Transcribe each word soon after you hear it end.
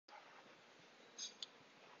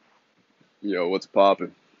Yo, what's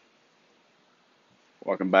poppin'?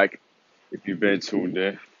 Welcome back if you've been tuned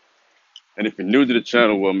in. And if you're new to the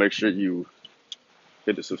channel, well, make sure you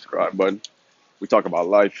hit the subscribe button. We talk about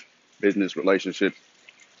life, business, relationships,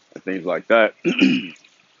 and things like that.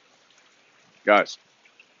 Guys,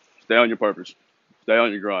 stay on your purpose, stay on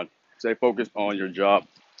your grind, stay focused on your job,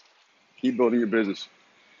 keep building your business.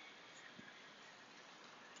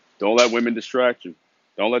 Don't let women distract you.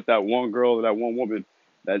 Don't let that one girl or that one woman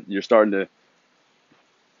that you're starting to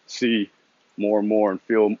see more and more and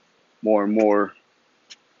feel more and more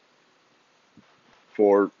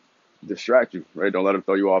for distract you, right? Don't let her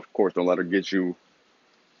throw you off course. Don't let her get you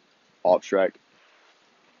off track.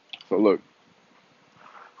 So look,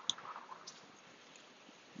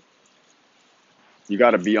 you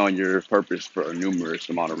got to be on your purpose for a numerous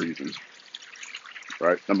amount of reasons,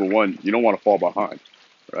 right? Number one, you don't want to fall behind,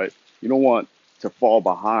 right? You don't want to fall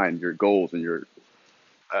behind your goals and your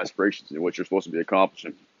aspirations and what you're supposed to be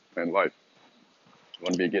accomplishing in life. You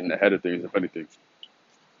want to be getting ahead of things, if anything.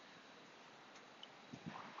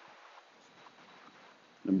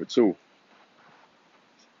 Number two,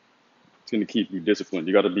 it's going to keep you disciplined.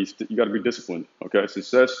 You got to be disciplined. Okay,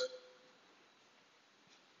 success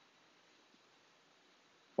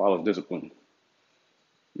follows discipline.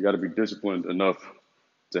 You got to be disciplined enough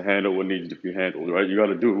to handle what needs to be handled, right? You got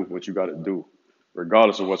to do what you got to do,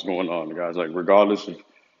 regardless of what's going on, guys. Like regardless of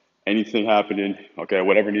anything happening, okay,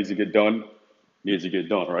 whatever needs to get done,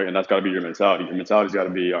 right? And that's got to be your mentality. Your mentality's got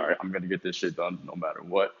to be, all right, I'm going to get this shit done no matter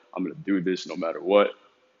what. I'm going to do this no matter what,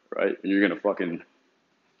 right? And you're going to fucking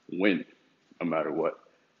win no matter what,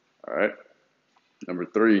 all right? Number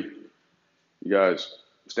three, you guys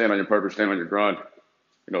stand on your purpose, stand on your grind.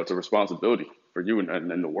 You know, it's a responsibility for you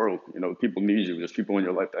and the world. You know, people need you. There's people in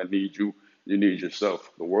your life that need you. You need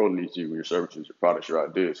yourself. The world needs you, your services, your products, your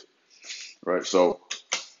ideas, right? So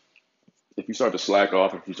if you start to slack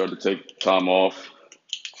off, if you start to take time off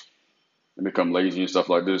and become lazy and stuff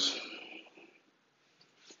like this,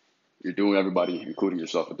 you're doing everybody, including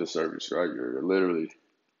yourself, a disservice, right? You're literally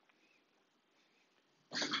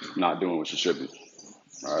not doing what you should be.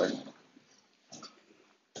 All right.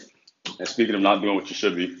 And speaking of not doing what you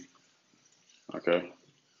should be, okay,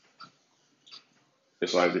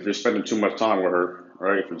 it's like if you're spending too much time with her,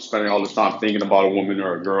 right? If you're spending all this time thinking about a woman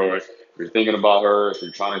or a girl, right? If you're thinking about her, if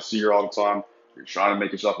you're trying to see her all the time, if you're trying to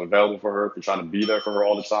make yourself available for her, if you're trying to be there for her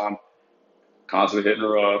all the time, constantly hitting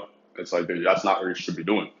her up, it's like, dude, that's not what you should be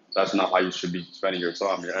doing. That's not how you should be spending your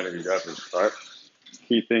time, your energy, your efforts, right?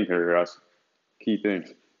 Key thing here, guys. Key things.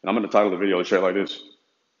 And I'm going to title the video share like this: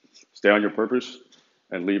 Stay on your purpose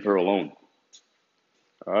and leave her alone.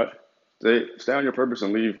 All right? Stay on your purpose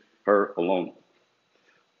and leave her alone.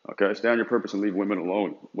 Okay? Stay on your purpose and leave women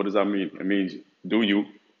alone. What does that mean? It means do you.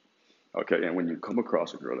 Okay? And when you come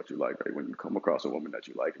across a girl that you like, right? When you come across a woman that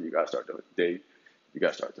you like and you guys start to date, you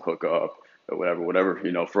guys start to hook up or whatever,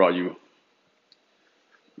 for all you,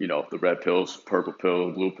 the red pills, purple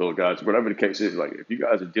pill, blue pill guys, whatever the case is, like if you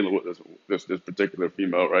guys are dealing with this particular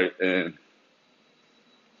female, right? And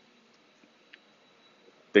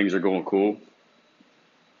things are going cool,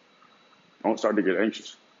 don't start to get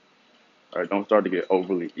anxious. All right, don't start to get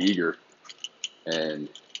overly eager, and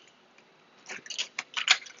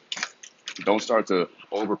don't start to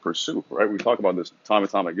over pursue. Right, we talk about this time and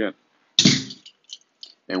time again.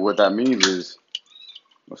 And what that means is,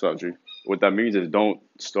 what's up, G? What that means is, don't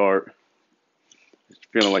start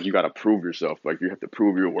feeling like you got to prove yourself, like you have to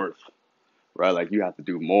prove your worth, right? Like you have to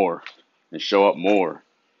do more and show up more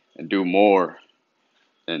and do more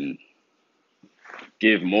and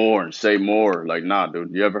give more and say more. Like, nah,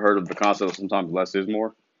 dude. You ever heard of the concept of sometimes less is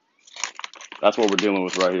more? That's what we're dealing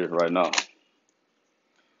with right here, right now.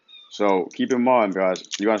 So keep in mind, guys,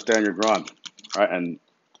 you gotta stay on your grind, right? And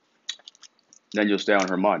then you'll stay on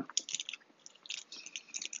her mind.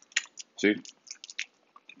 See,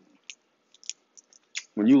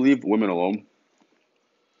 when you leave women alone,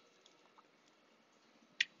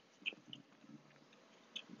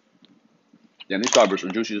 damn, these strawberries are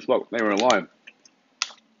juicy as fuck. They were in line.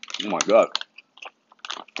 Oh my god.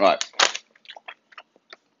 All right,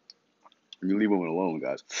 when you leave women alone,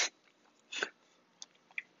 guys,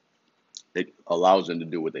 it allows them to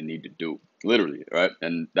do what they need to do, literally, right?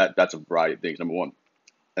 And that's a variety of things. Number one,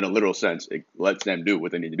 in a literal sense, it lets them do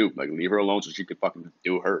what they need to do. Like leave her alone so she can fucking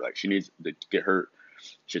do her. Like she needs to get her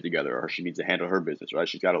shit together, or she needs to handle her business, right?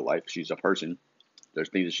 She's got a life. She's a person. There's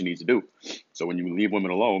things that she needs to do. So when you leave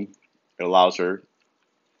women alone, it allows her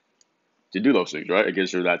to do those things, right? It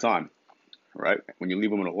gives her that time, right? When you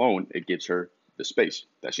leave women alone, it gives her the space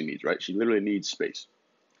that she needs, right? She literally needs space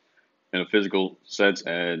in a physical sense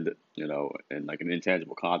and, in like an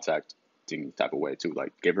intangible contact uplifting type of way too.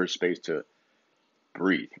 Like give her space to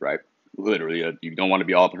breathe, right? Literally, you don't want to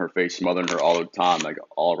be all up in her face, smothering her all the time, like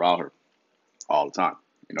all around her all the time.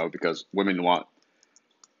 Because women want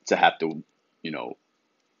to have to, you know,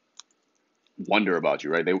 wonder about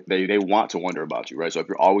you, right? They want to wonder about you, right? So if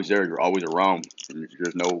you're always there, you're always around.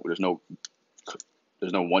 There's no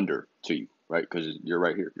wonder to you, right? Because you're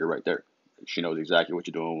right here, you're right there. She knows exactly what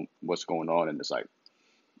you're doing, what's going on, and it's like,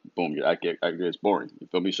 boom, I get it's boring. You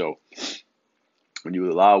feel me? So when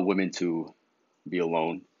you allow women to be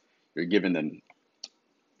alone, you're giving them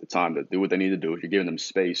the time to do what they need to do. You're giving them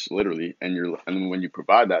space, literally, and when you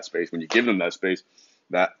provide that space, when you give them that space,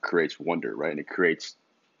 that creates wonder, right? And it creates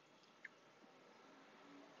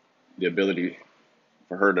the ability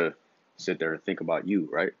for her to sit there and think about you,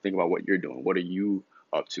 right? Think about what you're doing. What are you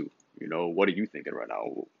up to? What are you thinking right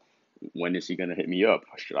now? When is he gonna hit me up?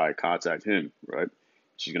 Should I contact him? Right?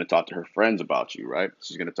 She's gonna talk to her friends about you, right?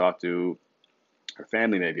 She's gonna talk to her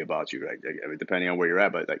family maybe about you, right? I mean, depending on where you're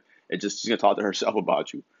at, but like she's gonna talk to herself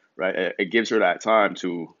about you, right? It gives her that time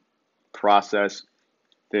to process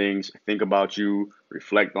things, think about you,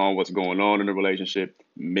 reflect on what's going on in the relationship,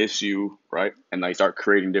 miss you, right? And like start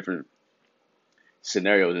creating different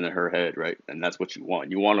scenarios in her head, right? And that's what you want.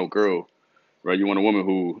 You want a girl, right? You want a woman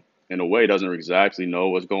who, in a way, doesn't exactly know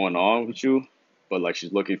what's going on with you, but like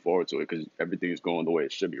she's looking forward to it because everything is going the way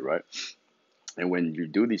it should be, right? And when you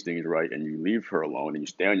do these things right and you leave her alone and you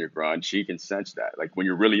stay on your grind, she can sense that. Like when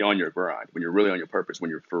you're really on your grind, when you're really on your purpose, when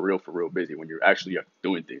you're for real busy, when you're actually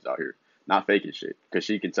doing things out here, not faking shit. Because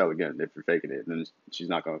she can tell again if you're faking it, then she's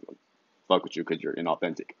not gonna fuck with you because you're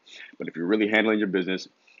inauthentic. But if you're really handling your business,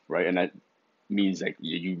 right, and that means like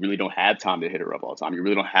you really don't have time to hit her up all the time. You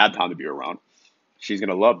really don't have time to be around. She's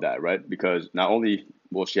gonna love that, right? Because not only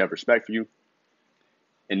will she have respect for you,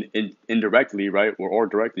 and indirectly, right, or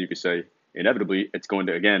directly, you could say, inevitably, it's going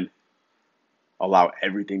to again allow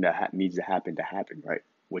everything that needs to happen, right?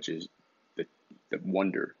 Which is the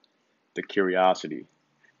wonder, the curiosity,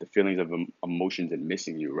 the feelings of emotions and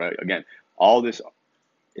missing you, right? Again, all this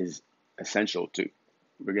is essential to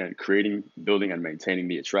again creating, building, and maintaining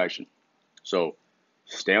the attraction. So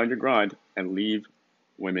stay on your grind and leave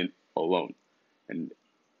women alone. And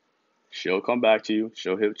she'll come back to you,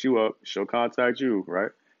 she'll hit you up, she'll contact you,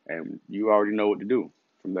 right? And you already know what to do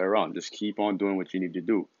from there on. Just keep on doing what you need to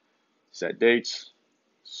do. Set dates,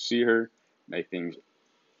 see her, make things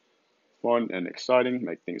fun and exciting,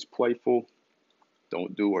 make things playful.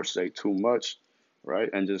 Don't do or say too much, right?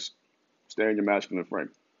 And just stay in your masculine frame.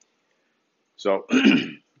 So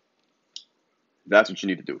that's what you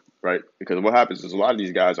need to do, right? Because what happens is a lot of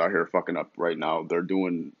these guys out here fucking up right now. They're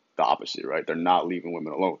doing the opposite, right? They're not leaving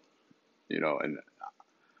women alone, and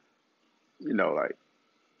like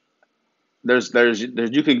there's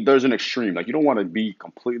an extreme. Like you don't want to be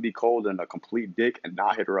completely cold and a complete dick and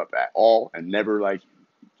not hit her up at all and never like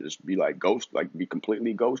just be like ghost, like be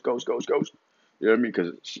completely ghost. You know what I mean?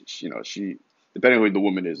 Because she depending on who the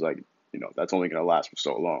woman is, like that's only gonna last for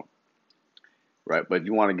so long, right? But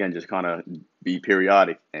you want to again just kind of be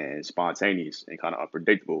periodic and spontaneous and kind of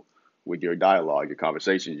unpredictable with your dialogue, your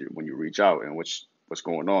conversations when you reach out and what's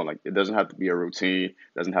going on. Like it doesn't have to be a routine, it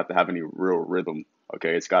doesn't have to have any real rhythm.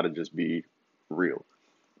 Okay, it's got to just be real.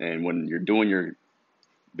 And when you're doing your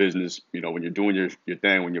business, when you're doing your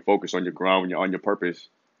thing, when you're focused on your grind, when you're on your purpose,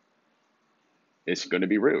 it's gonna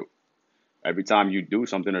be real. Every time you do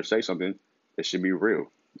something or say something, it should be real.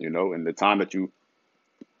 And the time that you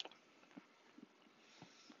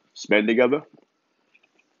spend together,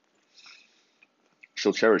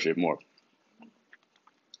 she'll cherish it more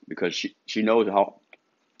because she knows how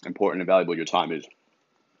important and valuable your time is,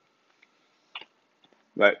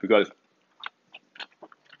 right? Because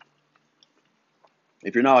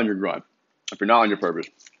if you're not on your grind, if you're not on your purpose,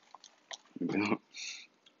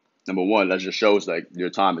 number one, that just shows like your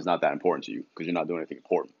time is not that important to you because you're not doing anything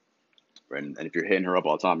important, right? And if you're hitting her up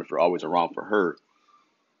all the time, if you're always around for her,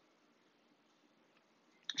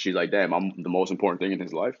 she's like, damn, I'm the most important thing in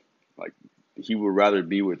his life. Like he would rather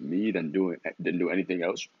be with me than do anything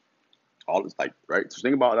else. All this like right. So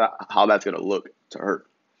think about that, how that's gonna look to her,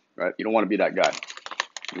 right? You don't want to be that guy.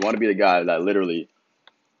 You want to be the guy that literally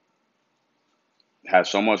has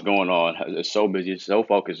so much going on, is so busy, so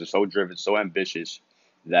focused, is so driven, so ambitious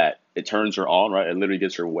that it turns her on, right? It literally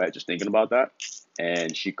gets her wet just thinking about that.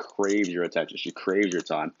 And she craves your attention. She craves your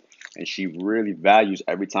time. And she really values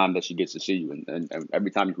every time that she gets to see you. And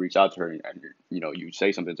every time you reach out to her and you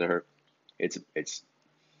say something to her, it's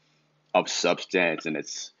of substance and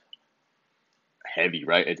it's heavy,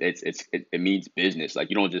 right? It means business. Like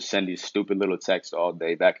you don't just send these stupid little texts all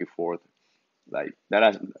day back and forth like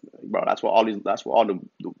that. Bro, that's what all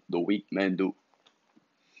the the weak men do.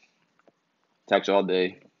 Text all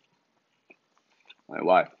day. Like,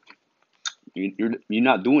 why? You're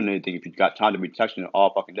not doing anything if you got time to be texting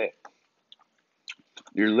all fucking day.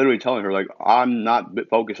 You're literally telling her, like, I'm not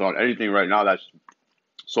focused on anything right now that's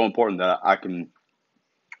so important that I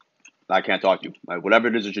can't talk to you. Like, whatever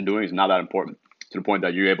it is that you're doing is not that important to the point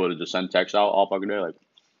that you're able to just send texts out all fucking day. Like,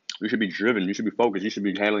 you should be driven. You should be focused. You should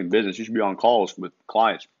be handling business. You should be on calls with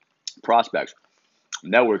clients, prospects,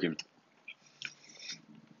 networking,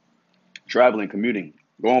 traveling, commuting,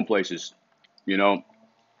 going places, you know,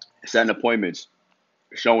 setting appointments,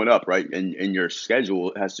 showing up, right? And your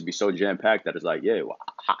schedule has to be so jam packed that it's like, yeah, well,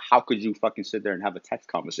 how could you fucking sit there and have a text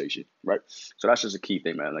conversation, right? So that's just a key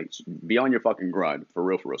thing, man. Like, be on your fucking grind for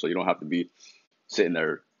real, so you don't have to be sitting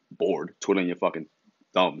there bored, twiddling your fucking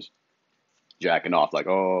thumbs, jacking off, like,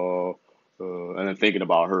 and then thinking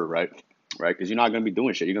about her, right? Right? Because you're not gonna be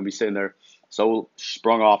doing shit. You're gonna be sitting there so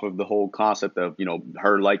sprung off of the whole concept of,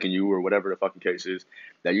 her liking you or whatever the fucking case is,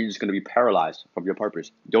 that you're just gonna be paralyzed from your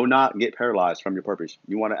purpose. Do not get paralyzed from your purpose.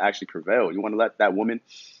 You want to actually prevail. You want to let that woman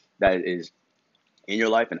that is in your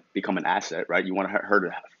life and become an asset, right? You want her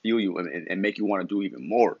to fuel you and make you want to do even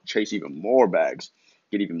more, chase even more bags,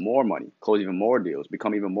 get even more money, close even more deals,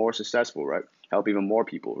 become even more successful, right? Help even more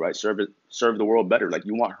people, right? Serve the world better. Like,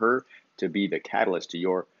 you want her to be the catalyst to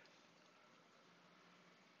your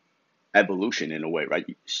evolution in a way, right?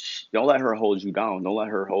 Don't let her hold you down. Don't let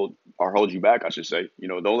her hold you back, I should say.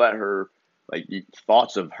 Don't let her, like,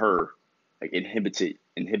 thoughts of her, like, inhibit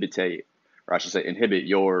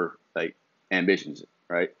your, like, ambitions,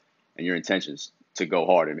 right? And your intentions to go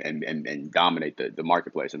hard and dominate the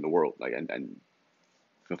marketplace and the world, like, and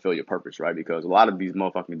fulfill your purpose, right? Because a lot of these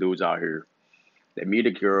motherfucking dudes out here, they meet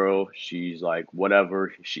a girl, she's like,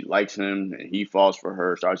 whatever, she likes him, and he falls for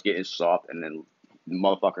her, starts getting soft, and then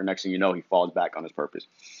motherfucker, next thing you know, he falls back on his purpose.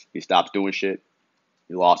 He stops doing shit.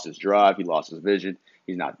 He lost his drive. He lost his vision.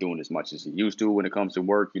 He's not doing as much as he used to when it comes to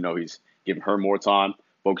work. He's giving her more time,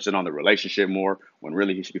 focusing on the relationship more, when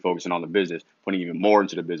really he should be focusing on the business, putting even more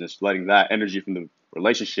into the business, letting that energy from the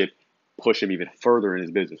relationship push him even further in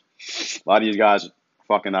his business. A lot of these guys are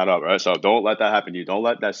fucking that up, right? So don't let that happen to you. Don't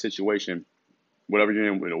let that situation, whatever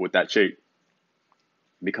you're in, with that chick,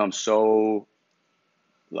 become so,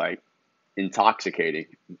 like, intoxicating,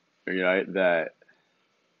 right, that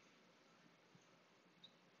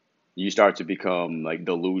you start to become, like,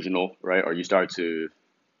 delusional, right? Or you start to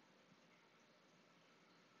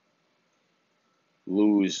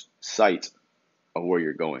lose sight of where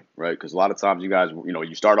you're going, right? Because a lot of times you guys,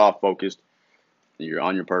 you start off focused and you're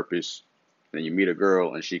on your purpose, and you meet a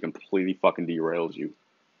girl and she completely fucking derails you.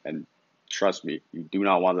 And trust me, you do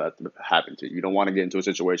not want that to happen to you. You don't want to get into a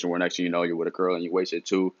situation where next thing you know, you're with a girl and you wasted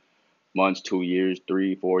 2 months, 2 years,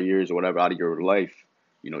 3, 4 years, or whatever out of your life,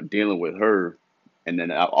 dealing with her, and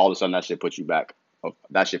then all of a sudden that shit puts you back.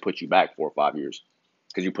 That shit puts you back 4 or 5 years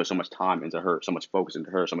because you put so much time into her, so much focus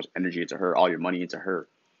into her, so much energy into her, all your money into her,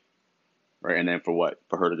 right? And then for what?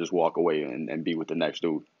 For her to just walk away and be with the next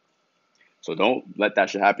dude. So don't let that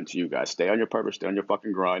shit happen to you guys. Stay on your purpose. Stay on your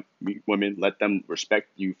fucking grind. Meet women. Let them respect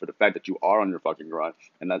you for the fact that you are on your fucking grind.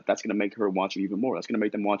 And that's going to make her want you even more. That's going to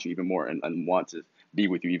make them want you even more and want to be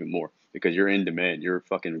with you even more because you're in demand. You're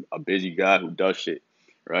fucking a busy guy who does shit,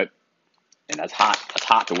 right? And that's hot. That's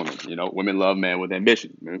hot to women. Women love men with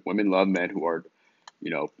ambition. Women love men who are, you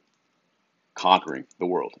know, conquering the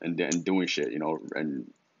world and doing shit,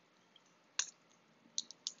 And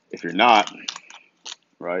if you're not,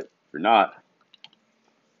 right? If you're not,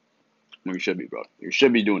 well, you should be, bro. You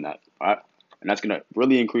should be doing that, all right? And that's gonna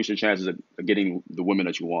really increase your chances of getting the women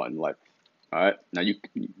that you want in life, all right? Now you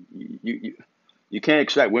can't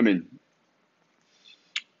expect women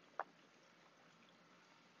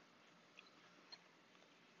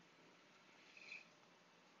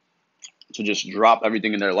to just drop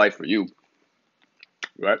everything in their life for you,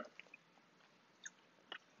 right?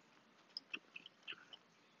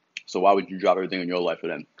 So why would you drop everything in your life for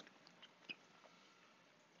them?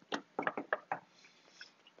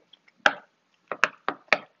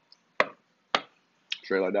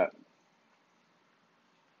 Straight like that.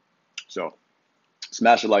 So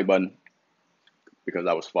smash the like button because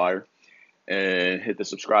that was fire. And hit the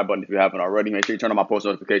subscribe button if you haven't already. Make sure you turn on my post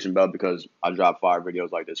notification bell because I drop fire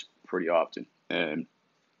videos like this pretty often. And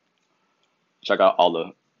check out all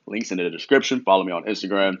the links in the description. Follow me on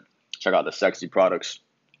Instagram. Check out the sexy products.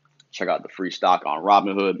 Check out the free stock on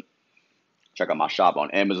Robinhood. Check out my shop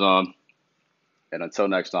on Amazon. And until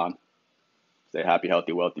next time, stay happy,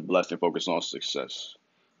 healthy, wealthy, blessed, and focus on success.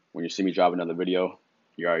 When you see me drop another video,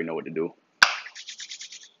 you already know what to do.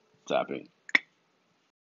 Tap in.